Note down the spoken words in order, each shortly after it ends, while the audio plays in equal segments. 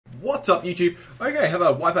What's up, YouTube? Okay, have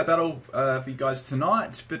a Wi-Fi battle for you guys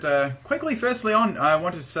tonight. But quickly, firstly I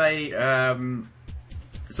wanted to say,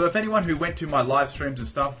 so if anyone who went to my live streams and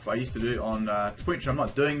stuff I used to do on Twitch, I'm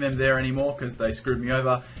not doing them there anymore because they screwed me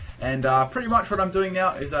over. And pretty much what I'm doing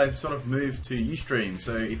now is I've sort of moved to Ustream.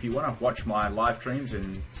 So if you want to watch my live streams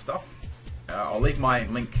and stuff, I'll leave my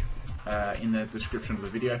link in the description of the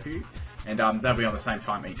video for you. And they'll be on the same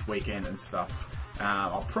time each weekend and stuff.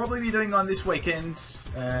 I'll probably be doing one this weekend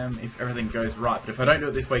if everything goes right. But if I don't do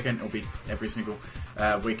it this weekend, it'll be every single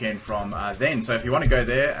weekend from then. So if you want to go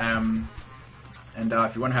there, and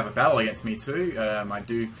if you want to have a battle against me too, I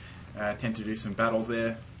do tend to do some battles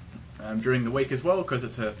there during the week as well, because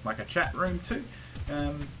it's like a chat room too.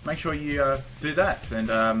 Make sure you do that,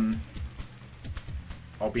 and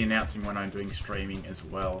I'll be announcing when I'm doing streaming as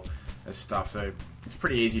well as stuff. So it's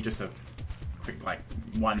pretty easy, just a quick, like,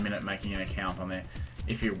 1 minute making an account on there.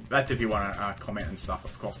 That's if you want to comment and stuff,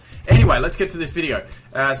 of course. Anyway, let's get to this video.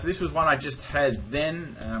 So this was one I just had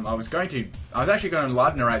then. I was actually going to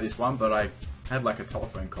live narrate this one, but I had like a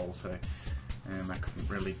telephone call, so I couldn't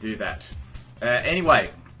really do that.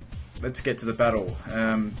 Anyway, let's get to the battle.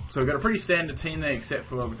 So we've got a pretty standard team there, except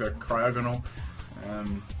for we've got Cryogonal,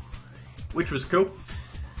 which was cool.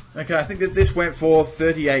 Okay, I think that this went for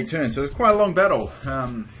 38 turns, so it's quite a long battle.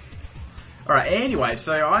 Alright, anyway,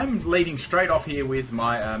 so I'm leading straight off here with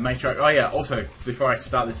my matriarch. Oh yeah, also, before I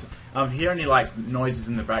start this, if you hear any like noises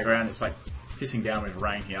in the background, it's like pissing down with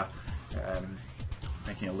rain here,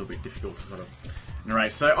 making it a little bit difficult to sort of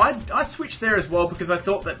narrate. So I switched there as well because I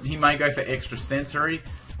thought that he may go for extra sensory.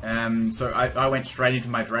 So I went straight into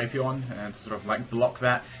my Drapion to sort of like block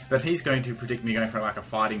that, but he's going to predict me going for like a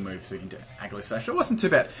fighting move, so he can do Angular Slash. It wasn't too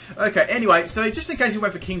bad. Okay, anyway, so just in case he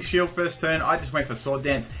went for King's Shield first turn, I just went for Sword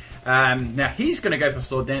Dance. Now he's going to go for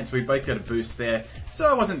Sword Dance. We both got a boost there, so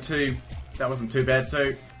that wasn't too bad.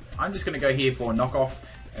 So I'm just going to go here for Knockoff,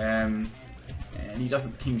 and he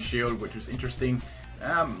doesn't King's Shield, which was interesting.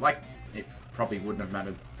 Like, it probably wouldn't have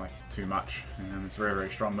mattered like too much. It's a very, very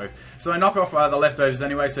strong move. So I knock off the leftovers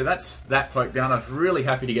anyway, so that's that poke down. I was really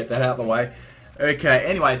happy to get that out of the way. Okay,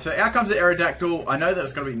 anyway, so out comes the Aerodactyl. I know that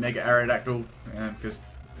it's going to be Mega Aerodactyl, because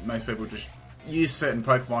most people just use certain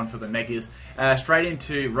Pokemon for the Megas. Straight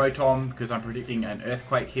into Rotom, because I'm predicting an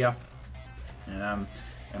Earthquake here. And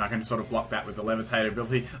I can sort of block that with the Levitated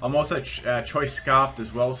ability. I'm also Choice Scarfed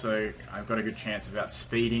as well, so I've got a good chance of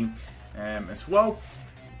outspeeding as well.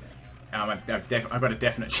 I've got a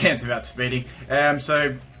definite chance of outspeeding.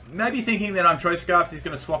 So maybe thinking that I'm Choice Scarfed, he's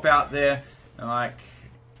going to swap out there, like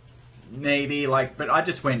maybe like. But I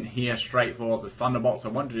just went here straight for the Thunderbolt, so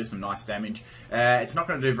I wanted to do some nice damage. It's not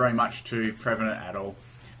going to do very much to Trevenant at all,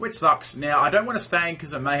 which sucks. Now I don't want to stain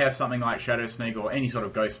because it may have something like Shadow Sneak or any sort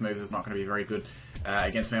of Ghost move that's not going to be very good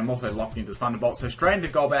against me. I'm also locked into Thunderbolt, so straight into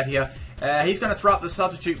Golbat here. He's going to throw up the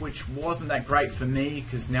Substitute, which wasn't that great for me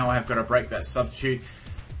because now I have got to break that Substitute.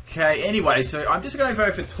 Okay, anyway, so I'm just going to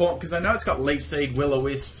go for Taunt because I know it's got Leaf Seed,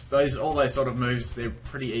 Will-O-Wisp, all those sort of moves. They're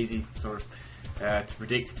pretty easy sort of to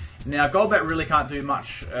predict. Now, Golbat really can't do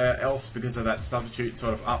much else because of that Substitute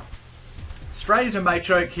sort of up. Straight into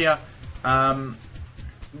Machoke here.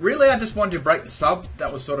 Really, I just wanted to break the sub.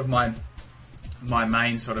 That was sort of my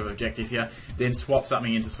main sort of objective here. Then swap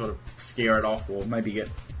something in to sort of scare it off, or maybe get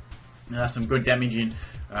some good damage in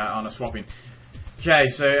on a swap in. Okay,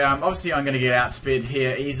 so obviously I'm going to get outspeed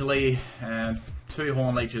here easily. 2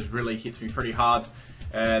 Horn Leeches really hits me pretty hard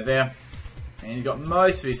there. And he's got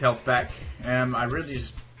most of his health back. I really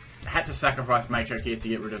just had to sacrifice Machoke here to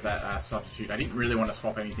get rid of that Substitute. I didn't really want to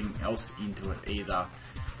swap anything else into it either.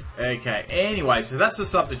 Okay, anyway, so that's a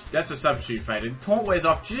Substitute faded. Taunt wears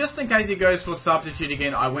off just in case he goes for Substitute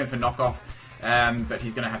again. I went for Knockoff, but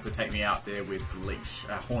he's going to have to take me out there with Leech,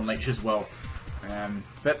 Horn Leech as well.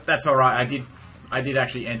 But that's alright. I did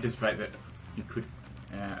actually anticipate that he could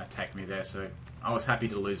attack me there, so I was happy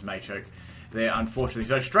to lose Machoke there, unfortunately.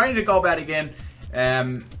 So straight into Golbat again.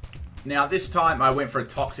 Now this time I went for a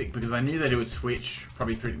Toxic because I knew that it would switch,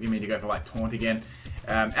 probably predicting me to go for like Taunt again.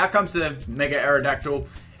 Out comes the Mega Aerodactyl.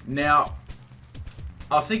 Now,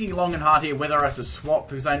 I was thinking long and hard here whether I should swap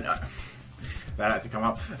because I know that had to come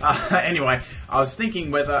up. Anyway, I was thinking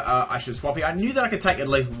whether I should swap here. I knew that I could take at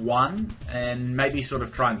least one and maybe sort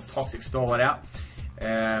of try and Toxic stall it out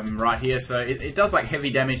right here. So it does like heavy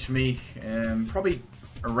damage to me, probably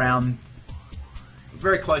around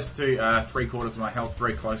very close to 3/4 of my health,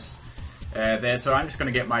 very close there. So I'm just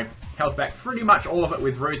going to get my health back, pretty much all of it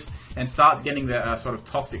with Roost, and start getting the sort of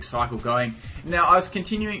Toxic cycle going. Now I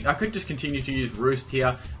could just continue to use Roost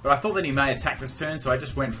here, but I thought that he may attack this turn, so I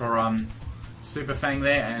just went for Super Fang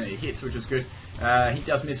there, and it hits, which is good. He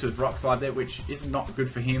does miss with Rock Slide there, which is not good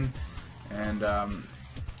for him. And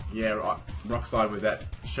yeah, Rock Slide with that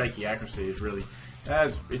shaky accuracy is really,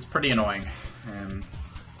 it's pretty annoying.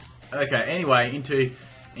 Okay, anyway, into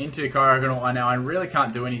Kyogre. Now I really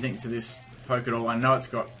can't do anything to this poke at all. I know it's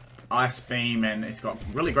got Ice Beam and it's got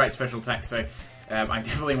really great special attack, so I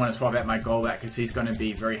definitely want to swap out my Golbat because he's going to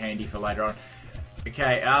be very handy for later on.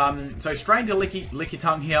 Okay, so straight into Licky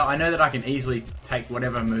Tongue here. I know that I can easily take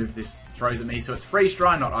whatever move this throws at me, so it's Freeze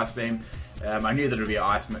Dry, not Ice Beam. I knew that it would be an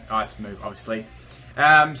ice move, obviously.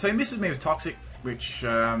 So he misses me with Toxic, which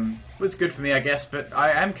was good for me, I guess, but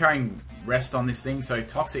I am carrying Rest on this thing, so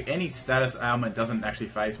Toxic, any status ailment doesn't actually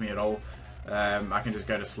phase me at all. I can just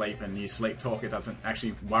go to sleep and use Sleep Talk. It doesn't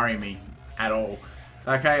actually worry me at all.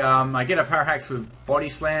 Okay, I get a Parahax with Body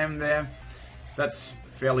Slam there. That's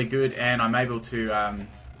fairly good, and I'm able to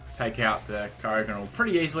take out the Kyogre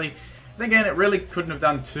pretty easily. Then again, it really couldn't have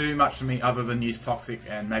done too much to me other than use Toxic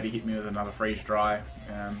and maybe hit me with another Freeze Dry.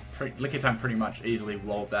 Lickitung pretty much easily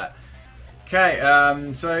walled that.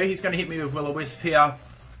 Okay, so he's going to hit me with Will-O-Wisp here.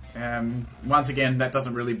 Once again, that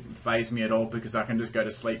doesn't really phase me at all because I can just go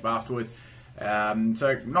to sleep afterwards.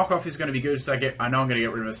 So knockoff is going to be good. So I know I'm going to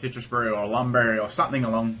get rid of a Citrus Berry or a Lumberry or something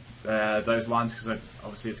along those lines because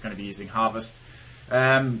obviously it's going to be using Harvest.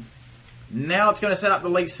 Now it's going to set up the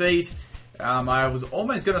Leech Seed. I was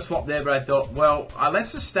almost going to swap there, but I thought, well,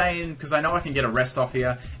 let's just stay in because I know I can get a Rest off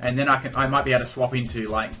here, and then I might be able to swap into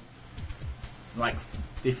like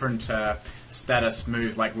different status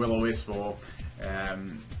moves like Will-O-Wisp or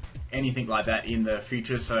anything like that in the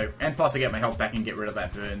future. So, and plus I get my health back and get rid of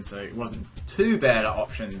that burn, so it wasn't too bad an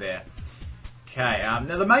option there. Okay,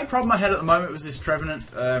 now the main problem I had at the moment was this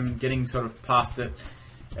Trevenant, getting sort of past it.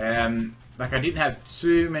 Like I didn't have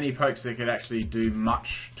too many pokes that could actually do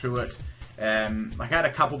much to it. Like I had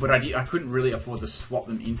a couple, but I couldn't really afford to swap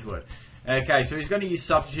them into it. Okay, so he's going to use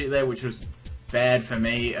Substitute there, which was bad for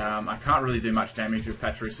me. I can't really do much damage with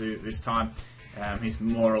Pachirisu this time. He's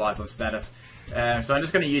more relies on status. So I'm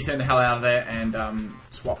just going to U-turn the hell out of there and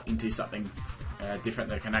swap into something different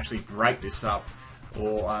that can actually break this up,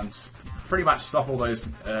 or pretty much stop all those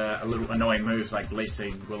little annoying moves like Leech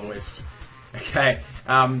Seed, Will-O-Wisp. Okay,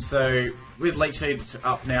 so with Leech Seed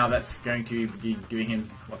up now, that's going to be giving him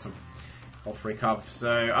lots of health recover.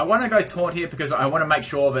 So I want to go Taunt here because I want to make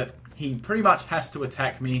sure that he pretty much has to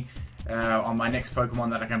attack me on my next Pokemon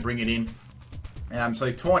that I can bring it in.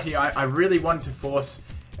 So Taunt here, I really wanted to force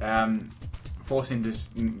him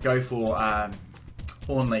to go for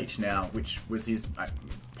Horn Leech now, which was his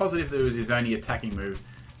positive that it was his only attacking move.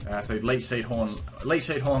 So Leech Seed, Horn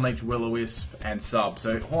Leech, Will-O-Wisp, and Sub.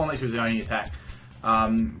 So Horn Leech was the only attack.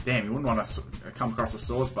 Damn, you wouldn't want to come across a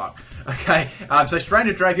Swords Buck. Okay, so straight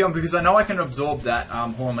to Drapion because I know I can absorb that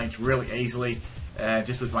Horn Leech really easily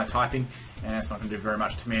just with my typing, and it's not going to do very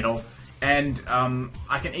much to me at all. And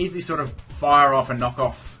I can easily sort of fire off a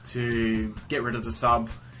knockoff to get rid of the Sub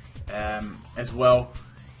as well,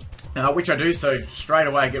 which I do. So straight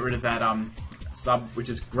away I get rid of that Sub, which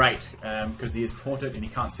is great because he is taunted and he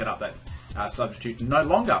can't set up that substitute no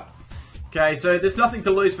longer. Okay, so there's nothing to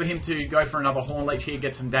lose for him to go for another Horn Leech here,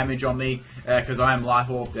 get some damage on me because I am Life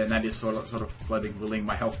Orbed, and that is sort of slowly willing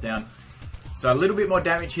my health down. So a little bit more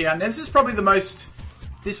damage here, and this was probably the most.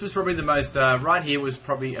 Right here was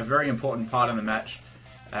probably a very important part of the match,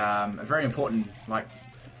 a very important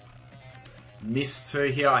miss to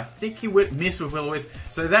here. I think he would miss with Will-O-Wisp.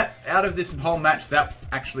 So that out of this whole match, that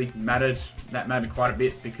actually mattered. That mattered quite a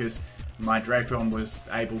bit because my Drapion was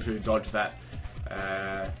able to dodge that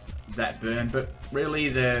burn. But really,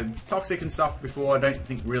 the Toxic and stuff before, I don't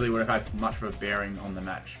think really would have had much of a bearing on the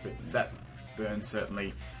match. But that burn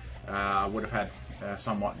certainly would have had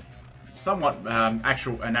somewhat an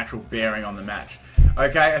actual bearing on the match.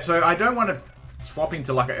 Okay, so I don't want to swap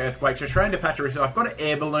into like an Earthquake. So straight into Pachirisu. I've got an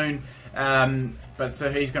Air Balloon, but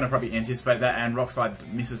so he's going to probably anticipate that, and Rock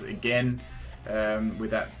Slide misses again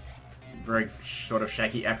with that very sort of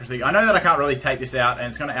shaky accuracy. I know that I can't really take this out, and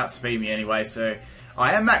it's going to outspeed me anyway. So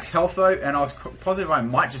I am max health though, and I was positive I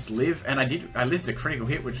might just live, and I did. I lived a critical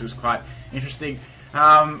hit, which was quite interesting.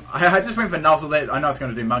 I just went for Nuzzle there. I know it's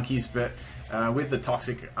going to do monkeys, but with the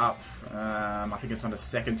Toxic up, I think it's on the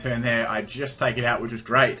second turn there. I just take it out, which was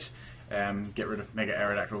great. Get rid of Mega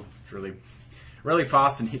Aerodactyl. It's really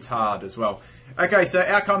fast and hits hard as well. Okay, so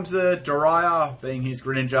out comes the Doraya, being his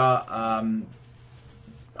Greninja.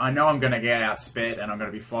 I know I'm going to get outsped and I'm going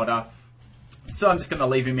to be fodder. So I'm just going to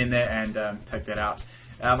leave him in there and take that out.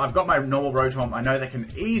 I've got my normal Rotom. I know they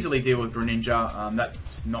can easily deal with Greninja.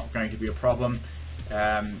 That's not going to be a problem.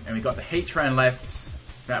 And we've got the Heatran left.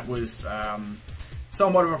 That was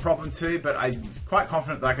somewhat of a problem too, but I'm quite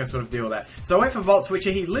confident that I can sort of deal with that. So I went for Volt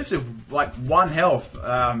Switcher. He lives with like 1 health.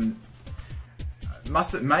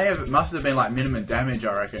 Must have been like minimum damage,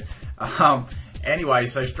 I reckon. Anyway,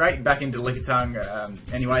 so straight back into Lickitung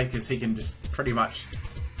anyway, because he can just pretty much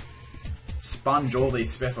sponge all these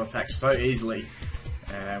special attacks so easily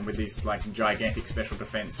with his like gigantic special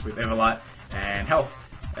defense with Everlight and health.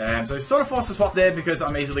 So sort of forced a swap there because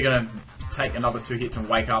I'm easily going to take another 2 hits and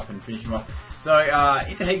wake up and finish him off. So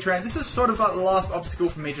into Heatran. This was sort of like the last obstacle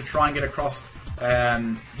for me to try and get across.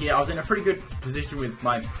 Here I was in a pretty good position with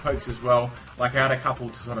my pokes as well. Like I had a couple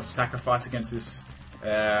to sort of sacrifice against this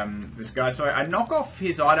this guy. So I knock off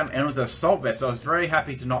his item and it was a Assault Vest. So I was very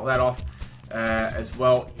happy to knock that off as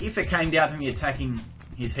well. If it came down to me attacking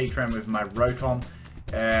his Heatran with my Rotom,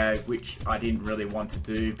 which I didn't really want to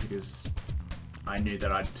do because I knew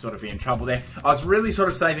that I'd sort of be in trouble there. I was really sort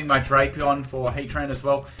of saving my Drapion for Heatran as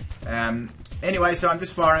well. Anyway, so I'm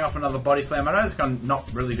just firing off another Body Slam. I know it's going to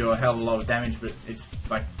not really do a hell of a lot of damage, but it's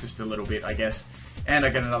like just a little bit, I guess. And I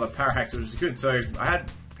get another Parahax, which is good. So I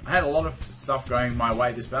had a lot of stuff going my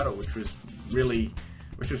way this battle, which was really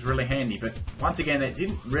handy. But once again, it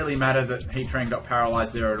didn't really matter that Heatran got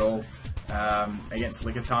paralyzed there at all against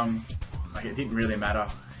Lickitung. Like it didn't really matter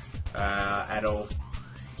at all.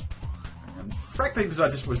 Frankly, because I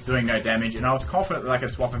just was doing no damage, and I was confident that I could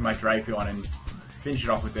swap in my Drapion and finish it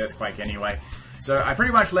off with Earthquake anyway. So I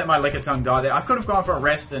pretty much let my Lickitung die there. I could have gone for a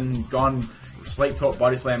rest and gone Sleep Talk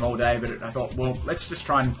Body Slam all day, but I thought, well, let's just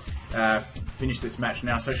try and finish this match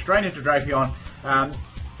now. So straight into Drapion.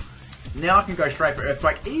 Now I can go straight for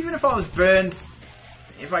Earthquake. Even if I was burned,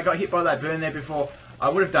 if I got hit by that burn there before, I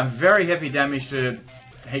would have done very heavy damage to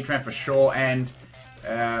Heatran for sure, and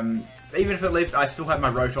even if it lived, I still had my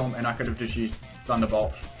Rotom, and I could have just used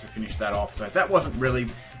Thunderbolt to finish that off. So that wasn't really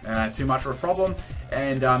too much of a problem.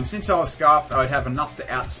 And since I was Scarfed, I would have enough to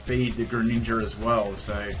outspeed the Greninja as well.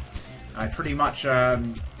 So I pretty much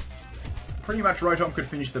Rotom could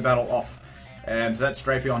finish the battle off. So that's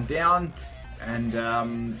Drapion down, and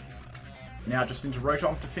now just into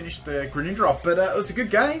Rotom to finish the Greninja off. But it was a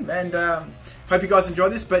good game, and hope you guys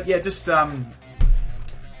enjoyed this. But yeah, just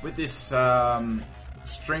with this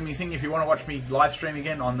streaming thing, if you want to watch me live stream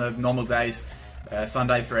again on the normal days,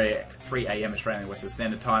 Sunday 3 AM Australian Western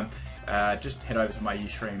Standard Time, just head over to my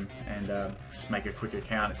Ustream and just make a quick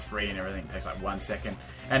account. It's free and everything. It takes like 1 second.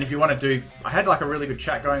 And if you want to do, I had like a really good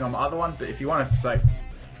chat going on my other one, but if you want to like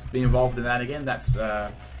be involved in that again, that's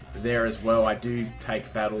there as well. I do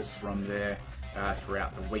take battles from there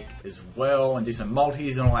throughout the week as well, and do some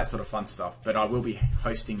multis and all that sort of fun stuff. But I will be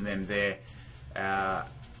hosting them there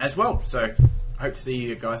as well. So hope to see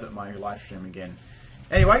you guys at my live stream again.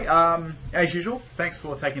 Anyway, as usual, thanks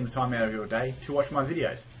for taking the time out of your day to watch my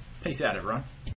videos. Peace out, everyone.